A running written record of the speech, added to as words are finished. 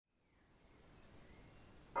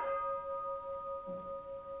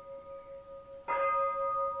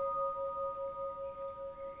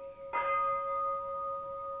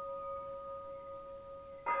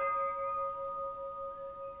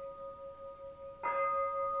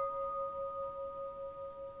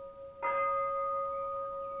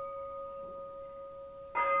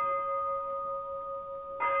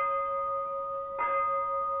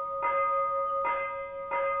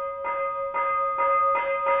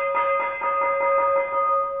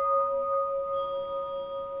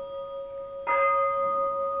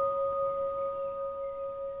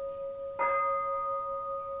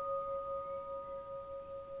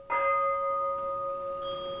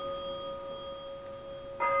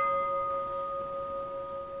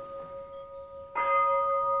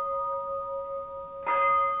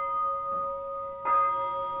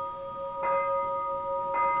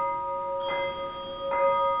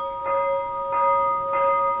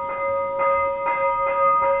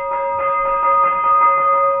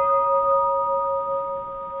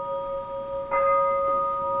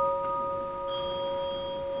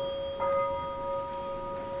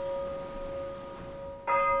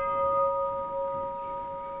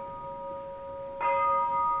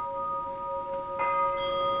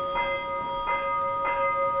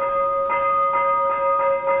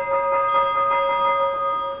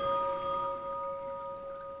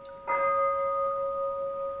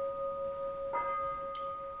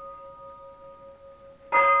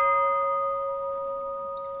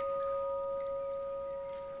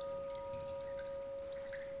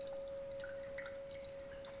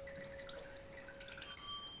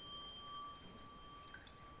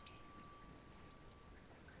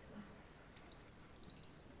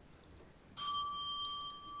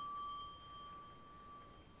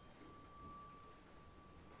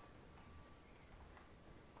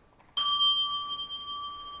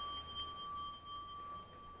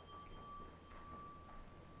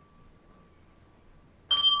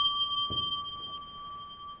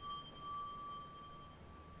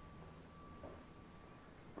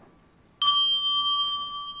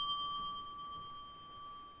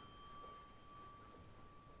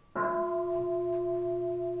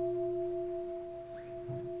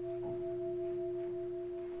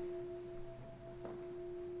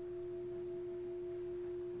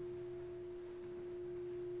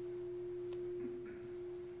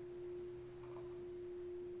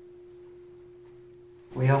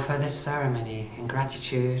We offer this ceremony in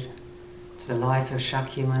gratitude to the life of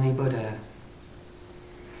Shakyamuni Buddha,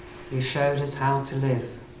 who showed us how to live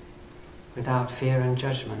without fear and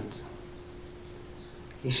judgment.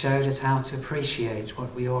 He showed us how to appreciate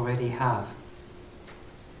what we already have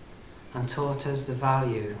and taught us the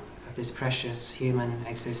value of this precious human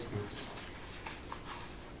existence.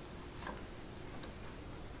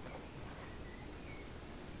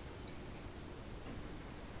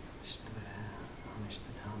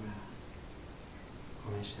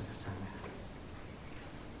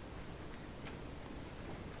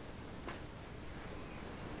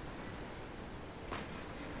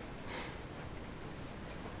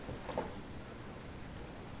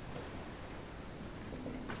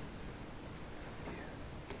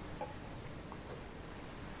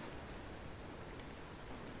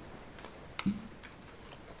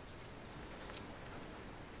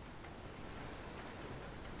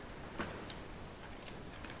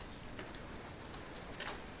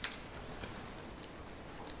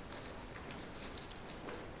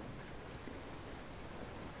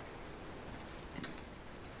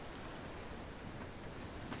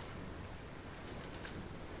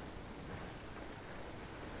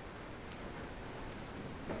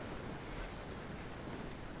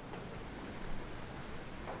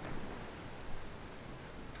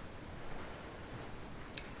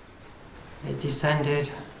 It descended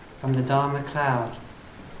from the Dharma cloud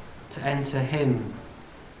to enter him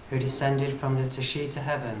who descended from the Tushita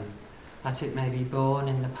heaven, that it may be born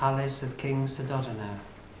in the palace of King Suddhodana.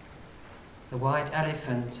 The white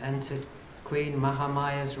elephant entered Queen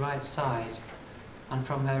Mahamaya's right side, and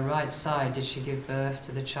from her right side did she give birth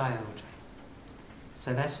to the child.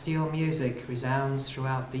 Celestial music resounds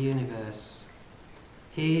throughout the universe.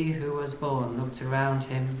 He who was born looked around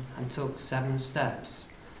him and took 7 steps.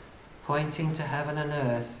 Pointing to heaven and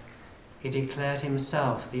earth, he declared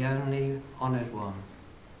himself the only honoured one.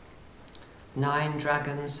 9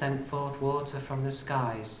 dragons sent forth water from the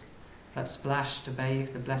skies that splashed to bathe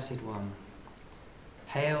the Blessed One.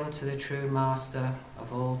 Hail to the true Master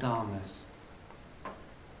of all Dharmas.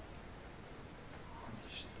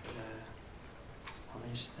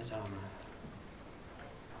 Homage to the Dharma.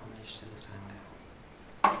 Homage to the Sangha.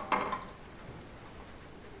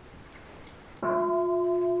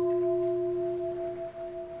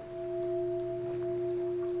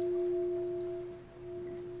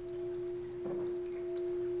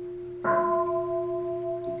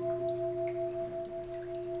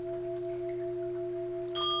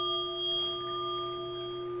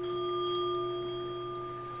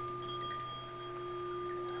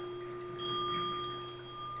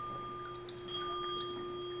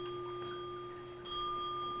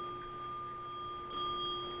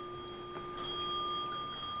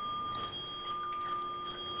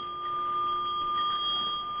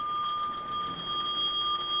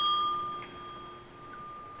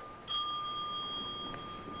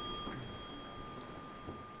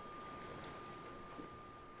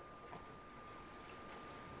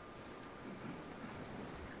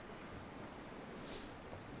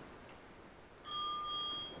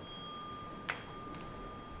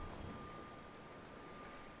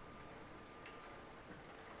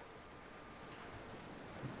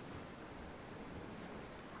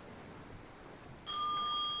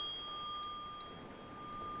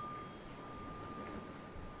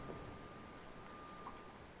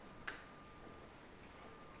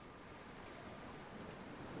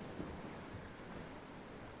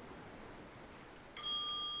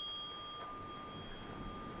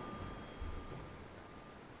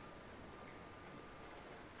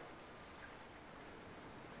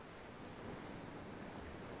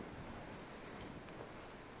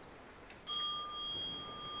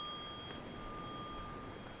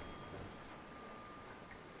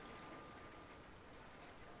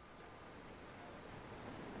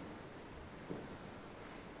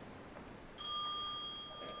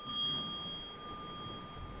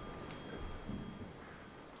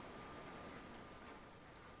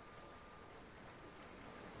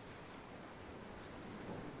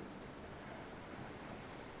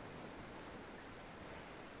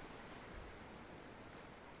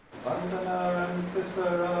 Vandana and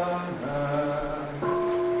Tisarana.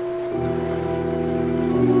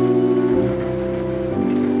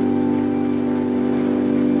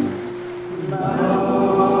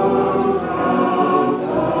 Namo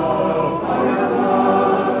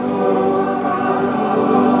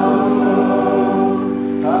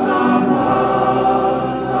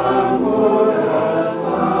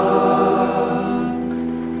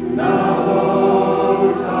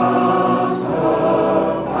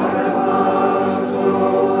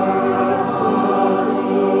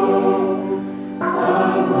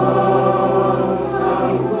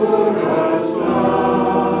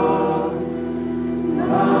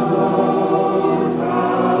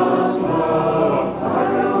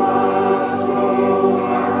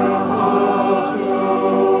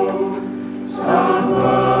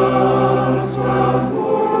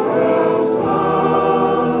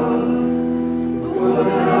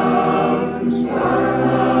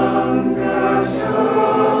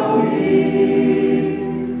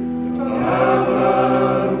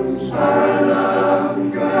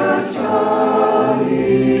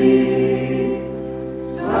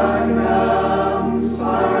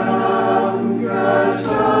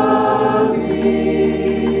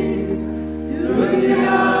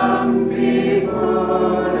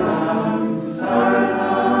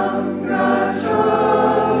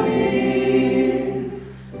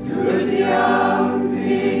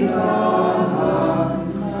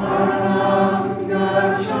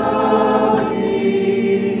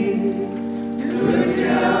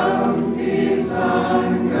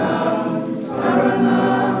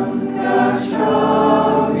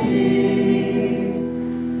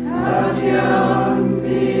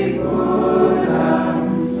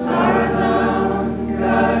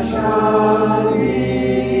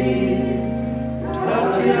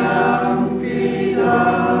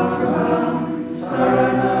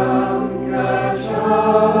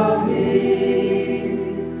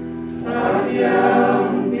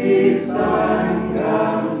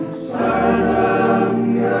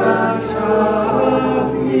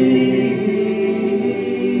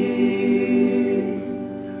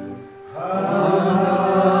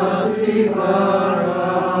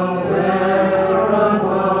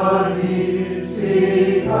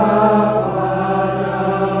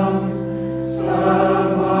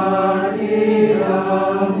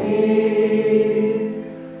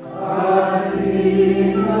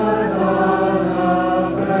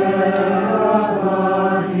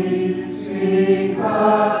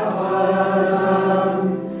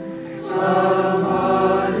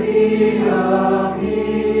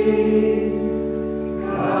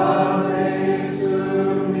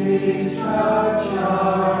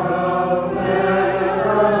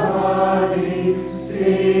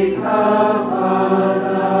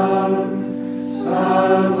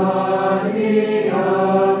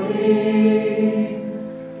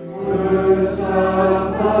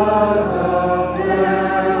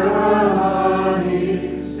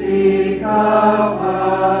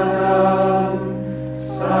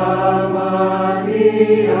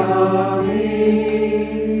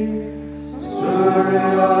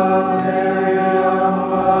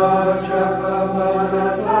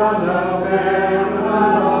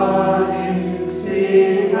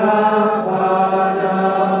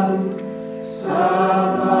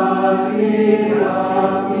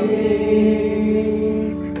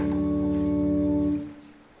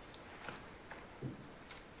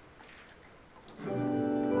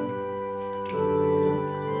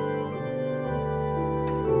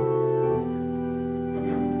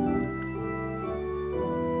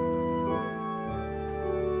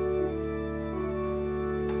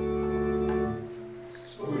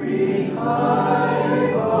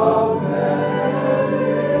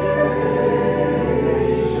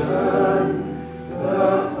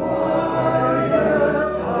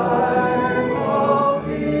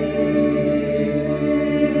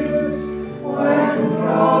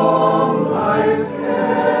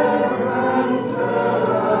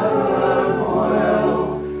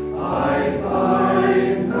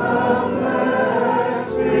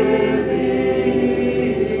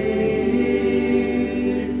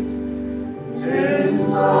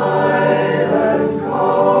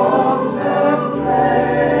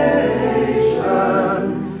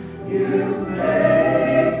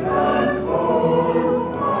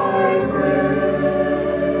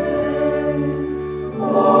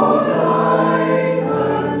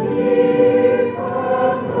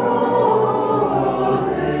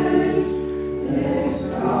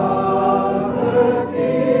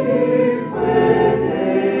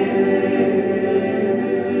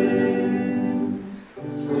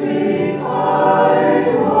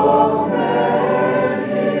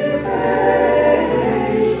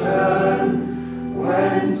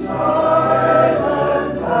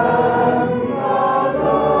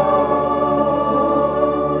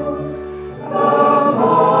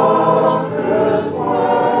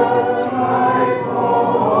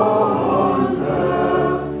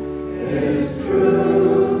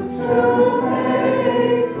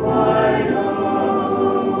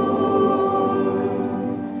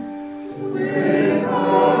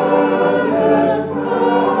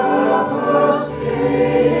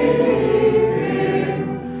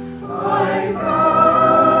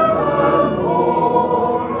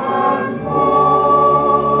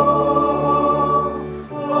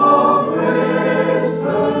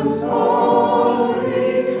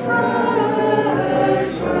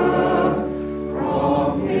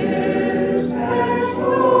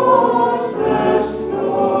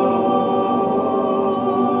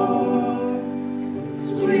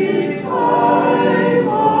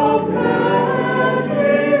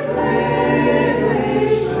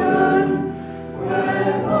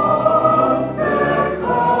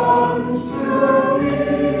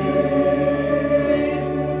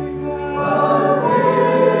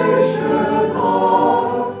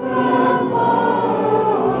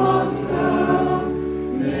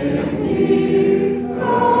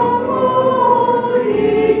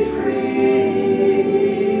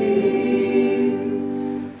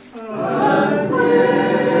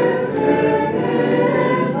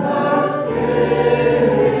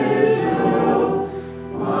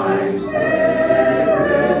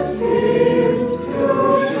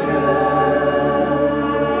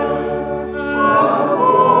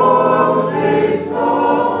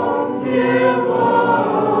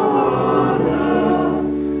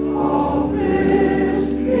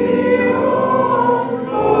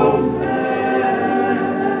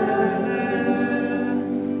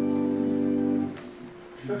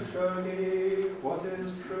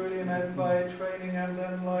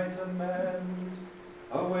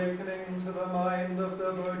awakening to the mind of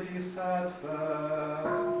the Bodhisattva.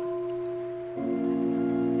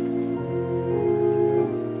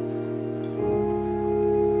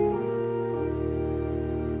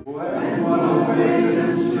 When one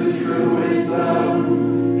awakens to true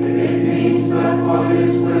wisdom, it means that one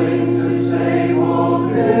is willing to save all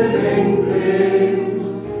living things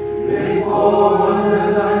before one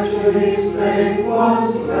has actually saved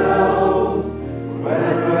oneself,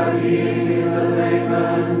 whether a being is a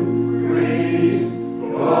layman, priest,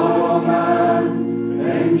 god or man,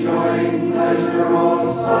 enjoying pleasure or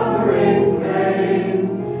suffering pain.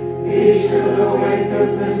 He should awaken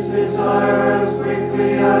this desire as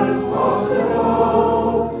quickly as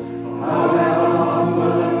possible. However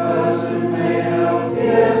humble a person may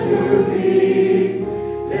appear to be,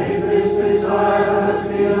 if this desire has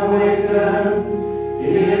been awakened,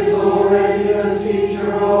 he is already the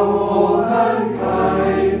teacher of all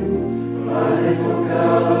mankind. A little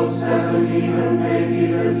girl of 7 even may be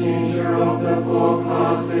the teacher of the 4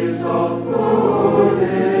 classes of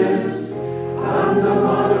Buddhists, and the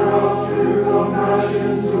mother of true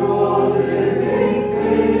compassion to all living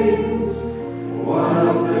things. One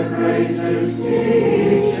of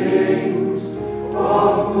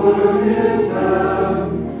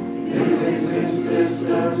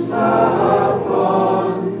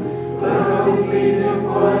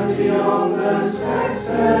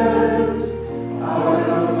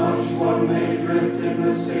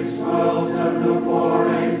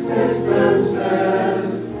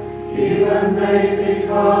even they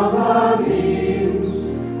become a means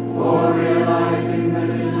for realizing the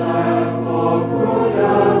desire for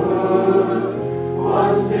Buddhahood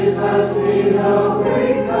once it has been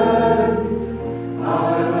awakened.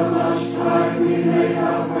 However much time we may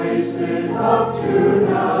have wasted up to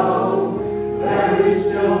now, there is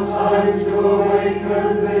still time to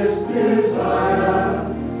awaken this desire.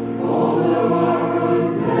 Although our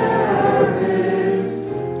own merit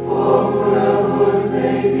for Buddhahood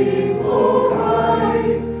may be full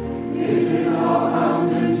right, it is our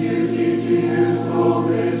bounden duty to use all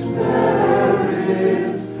this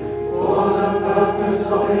merit for the purpose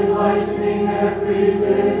of enlightening every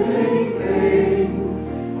living thing.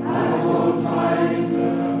 At all times,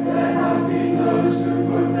 there have been those who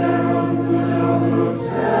put their own Buddhahood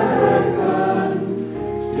second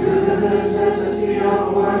to the necessity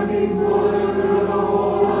of working for the good of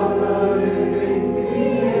all other living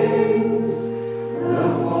beings. The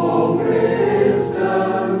four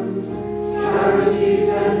wisdoms, charity,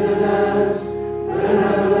 tenderness,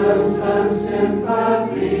 benevolence, and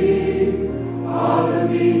sympathy, are the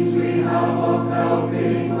means we have of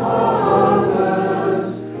helping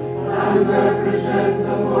others and represent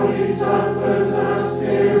the Bodhisattva's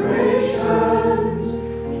aspirations.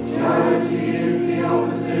 Charity is the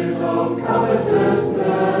opposite of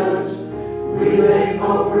covetousness. We make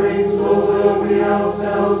offerings although we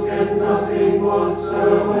ourselves get nothing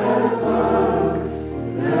whatsoever.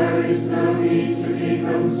 There is no need to be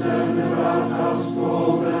concerned about how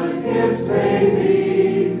small the gift may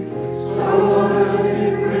be, so long as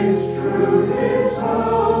it brings true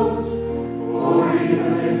results. For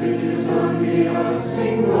even if it is only a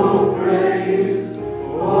single phrase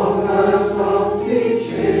or verse of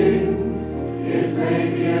teaching, it may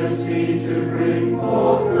be a seed to bring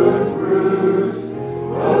forth good fruit,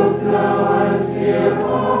 both now and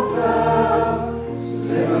hereafter.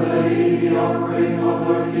 Similarly, the offering of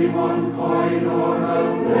only one coin or a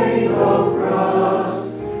blade of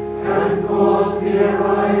grass can cause the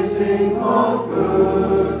arising of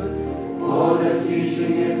good, for the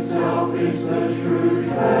teaching itself is the true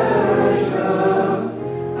treasure,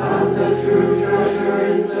 and the true treasure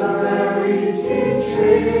is the very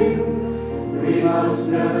teaching. We must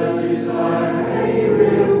never desire a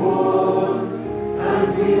reward, and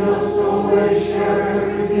we must always share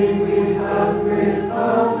everything we have with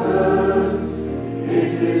others.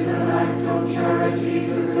 It is an act of charity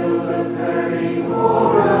to build a ferry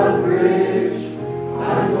or a bridge,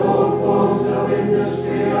 and all forms of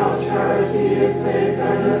industry are charity if they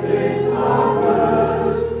benefit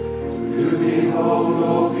others. To behold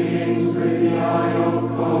all beings with the eye of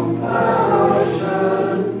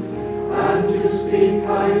compassion, and to speak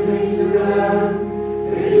kindly to them,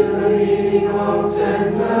 is the meaning of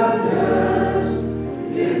tenderness.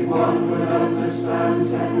 If one would understand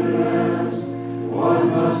tenderness, one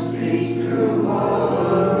must speak to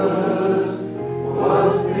others.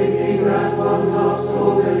 Was thinking that one loves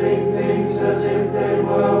all living things as if they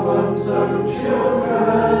were one's own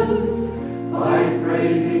children, by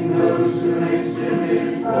praising those who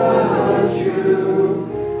exhibit virtue,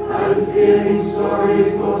 and feeling sorry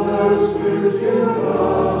for those who do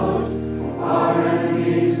not. Our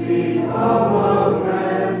enemies become our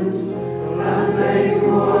friends, and they who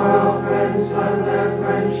are our friends have their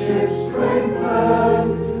friendship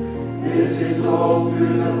strengthened. This is all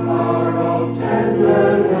through the power of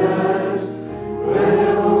tenderness.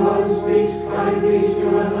 Whenever one speaks kindly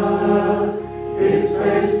to another, his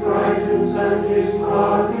face brightens and his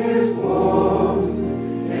heart is warmed.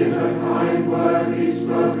 If a kind word be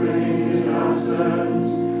spoken in his absence,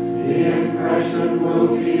 the impression will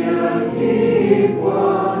be a deep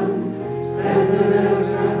one. Tenderness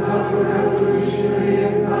can have a revolutionary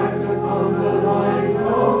impact upon the mind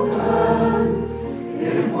of man.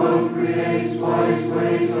 If one creates wise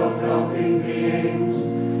ways of helping beings,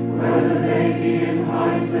 whether they be in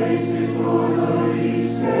high places or lowly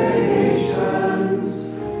stations,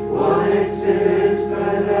 one exhibits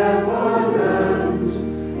benevolence.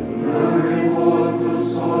 No reward was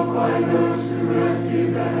sought by those who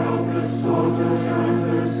rescued the helpless tortoise and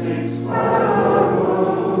the sick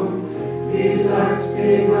sparrow, these acts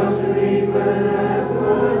being utterly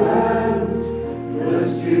benevolent. The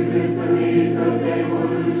stupid believe that they will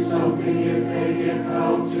lose something if they give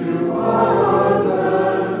help to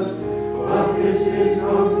others, but this is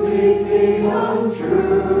completely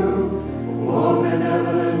untrue, for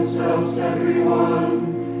benevolence helps everyone,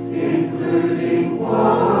 including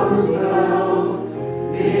oneself,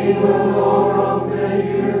 being the law of the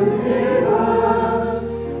universe.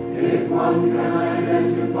 If one can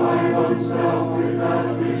identify oneself with that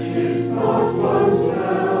which is not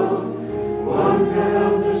oneself, one can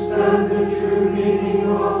understand true meaning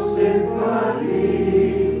of sympathy.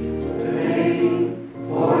 Take,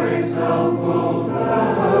 for example,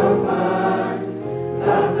 the fact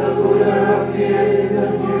that the Buddha appeared in the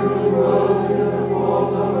human world in the form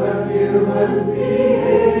of a human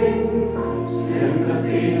being.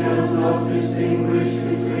 Sympathy does not distinguish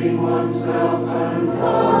between oneself and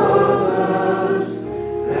others.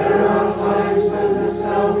 There are times when the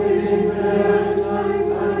self is infinite,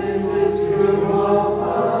 and this is true of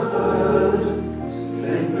others.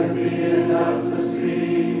 Sympathy is as the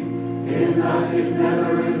sea, in that it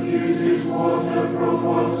never refuses water from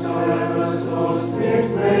whatsoever source it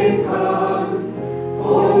may come.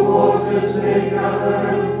 All waters may gather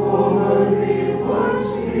and form only one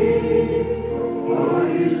sea. O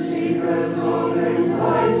you seekers of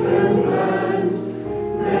enlightenment,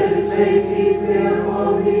 meditate deeply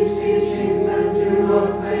upon these teachings and do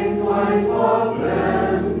not make light of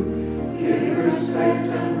them. Give respect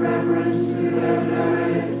and reverence to their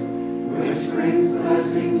merit, which brings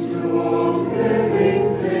blessing to all living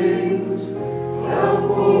things. Help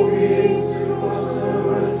all beings to cross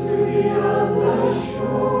over to the other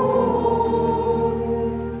shore.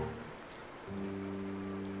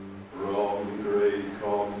 From great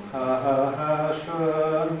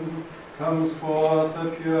compassion comes forth the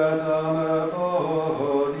pure Dharma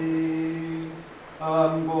body,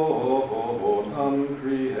 unborn,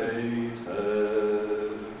 uncreated.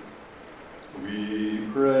 We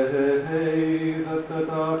pray that the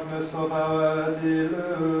darkness of our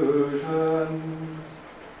delusions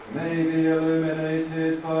may be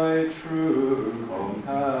illuminated by true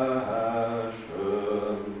compassion.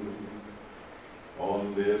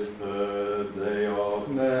 On this third day of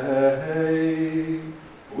May,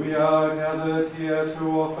 we are gathered here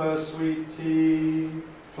to offer sweet tea,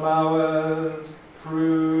 flowers,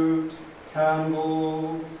 fruit,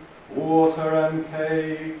 candles, water and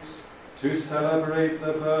cakes, to celebrate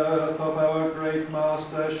the birth of our great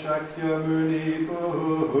master Shakyamuni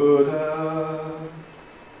Buddha.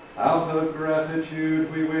 Out of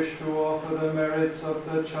gratitude we wish to offer the merits of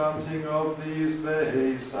the chanting of these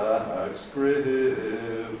Wesak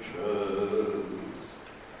scriptures.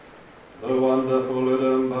 The wonderful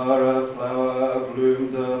Udambara flower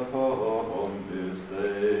bloomed upon this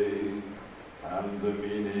day, and the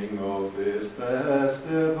meaning of this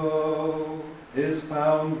festival is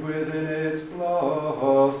found within its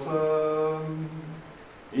blossom.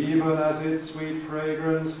 Even as its sweet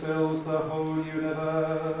fragrance fills the whole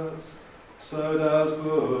universe, so does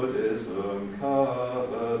Buddhism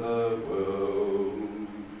cover the world.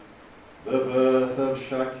 The birth of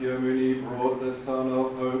Shakyamuni brought the sun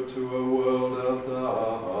of hope to a world of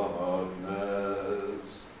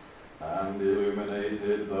darkness, and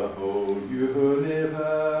illuminated the whole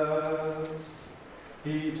universe.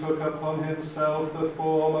 He took upon himself the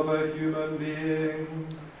form of a human being,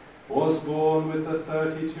 was born with the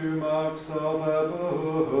 32 marks of a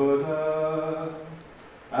Buddha,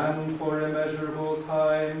 and for immeasurable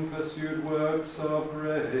time pursued works of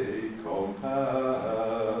great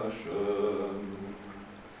compassion.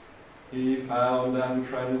 He found and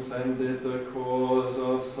transcended the cause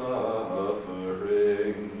of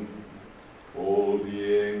suffering. All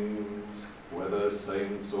beings, whether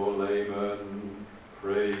saints or laymen,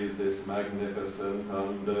 praise this magnificent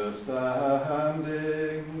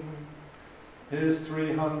understanding. His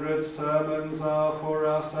 300 sermons are for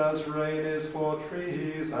us as rain is for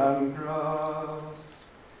trees and grass.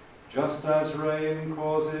 Just as rain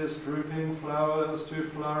causes drooping flowers to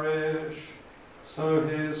flourish, so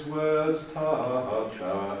his words touch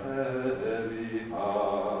our heavy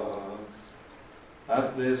hearts.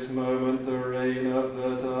 At this moment the rain of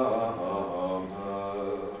the Dharma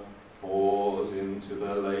pours into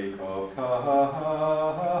the lake of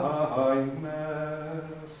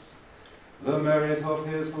kindness. The merit of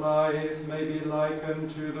his life may be likened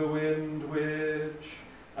to the wind which,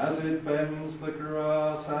 as it bends the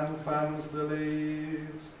grass and fans the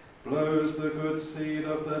leaves, blows the good seed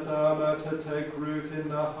of the Dharma to take root in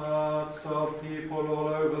the hearts of people all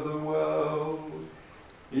over the world,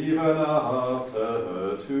 even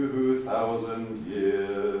after 2,000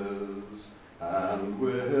 years, and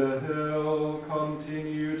will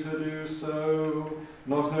continue to do so,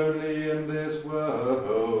 not only in this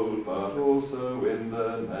world, but also in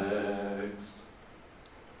the next.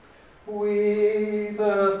 We,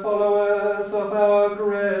 the followers of our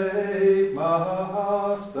great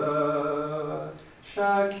Master,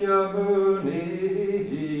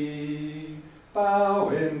 Shakyamuni, bow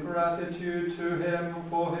in gratitude to him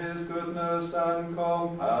for his goodness and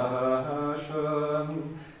compassion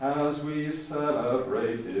as we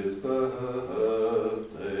celebrate his birthday.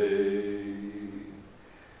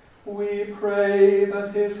 We pray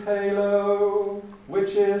that his halo,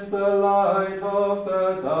 which is the light of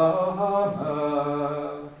the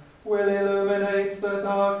Dharma, will illuminate the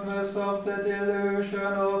darkness of the delusion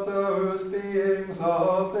of those beings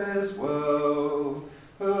of this world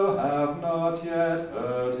who have not yet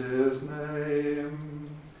heard his name.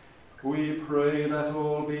 We pray that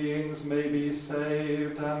all beings may be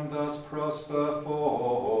saved and thus prosper for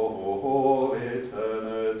all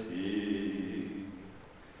eternity.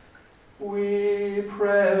 We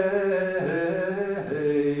pray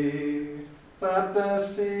that the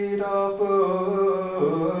seed of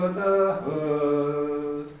Buddhahood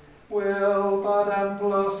will bud and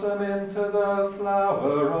blossom into the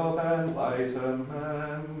flower of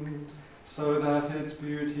enlightenment, so that its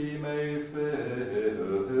beauty may fill